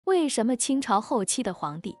为什么清朝后期的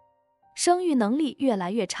皇帝生育能力越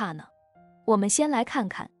来越差呢？我们先来看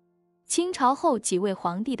看清朝后几位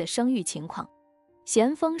皇帝的生育情况。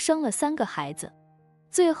咸丰生了3个孩子，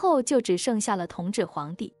最后就只剩下了同治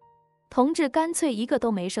皇帝。同治干脆一个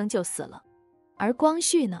都没生就死了。而光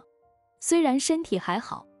绪呢，虽然身体还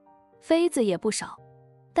好，妃子也不少，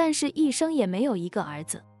但是一生也没有一个儿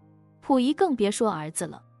子。溥仪更别说儿子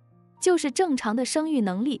了，就是正常的生育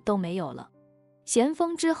能力都没有了。咸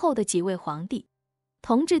丰之后的几位皇帝，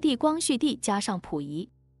同治帝、光绪帝加上溥仪，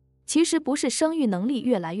其实不是生育能力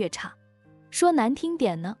越来越差，说难听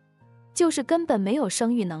点呢，就是根本没有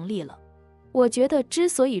生育能力了。我觉得之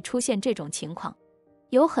所以出现这种情况，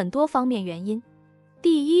有很多方面原因。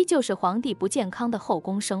第一就是皇帝不健康的后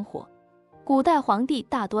宫生活。古代皇帝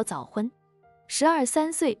大多早婚，12、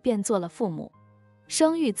13岁便做了父母，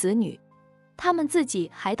生育子女，他们自己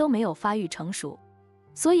还都没有发育成熟，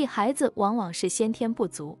所以孩子往往是先天不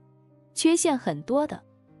足，缺陷很多的。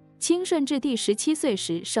清顺治帝17岁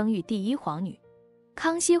时生育第一皇女，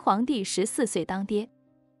康熙皇帝14岁当爹，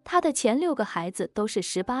他的前6个孩子都是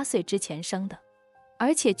18岁之前生的，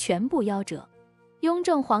而且全部夭折。雍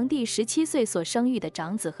正皇帝17岁所生育的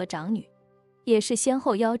长子和长女，也是先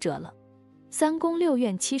后夭折了。3宫6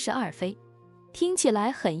院72妃，听起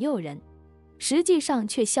来很诱人，实际上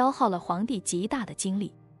却消耗了皇帝极大的精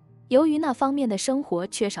力。由于那方面的生活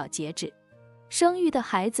缺少节制，生育的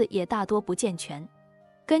孩子也大多不健全。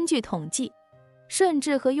根据统计，顺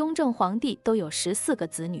治和雍正皇帝都有14个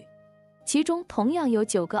子女，其中同样有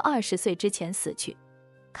9个20岁之前死去。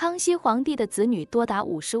康熙皇帝的子女多达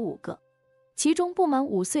55个，其中不满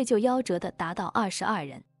5岁就夭折的达到22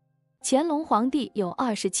人。乾隆皇帝有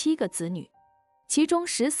27个子女，其中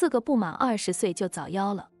14个不满20岁就早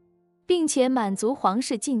夭了，并且满族皇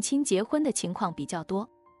室近亲结婚的情况比较多，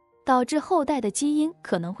导致后代的基因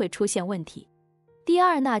可能会出现问题。第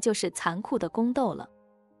二，那就是残酷的宫斗了。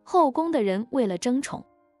后宫的人为了争宠，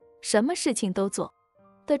什么事情都做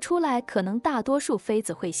得出来，可能大多数妃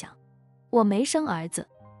子会想，我没生儿子，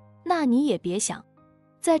那你也别想。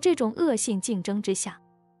在这种恶性竞争之下，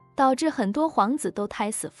导致很多皇子都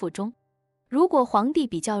胎死腹中。如果皇帝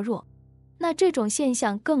比较弱，那这种现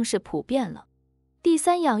象更是普遍了。第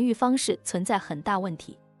三，养育方式存在很大问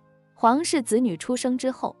题。皇室子女出生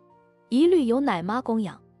之后，一律由奶妈供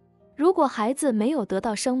养，如果孩子没有得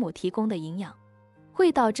到生母提供的营养，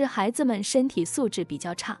会导致孩子们身体素质比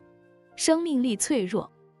较差，生命力脆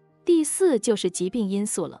弱。第四就是疾病因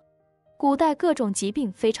素了。古代各种疾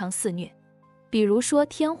病非常肆虐，比如说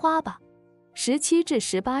天花吧，17至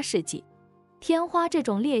18世纪，天花这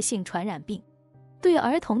种烈性传染病对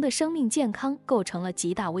儿童的生命健康构成了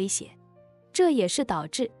极大威胁，这也是导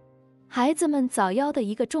致孩子们早夭的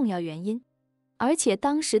一个重要原因。而且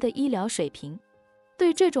当时的医疗水平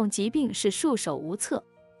对这种疾病是束手无策，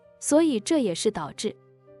所以这也是导致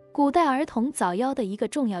古代儿童早夭的一个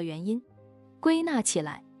重要原因。归纳起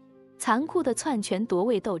来，残酷的篡权夺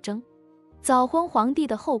位斗争，早婚皇帝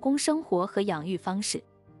的后宫生活和养育方式，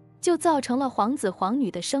就造成了皇子皇女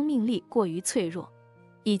的生命力过于脆弱，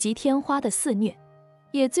以及天花的肆虐，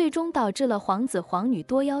也最终导致了皇子皇女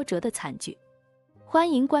多夭折的惨剧。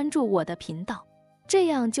欢迎关注我的频道，这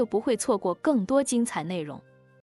样就不会错过更多精彩内容。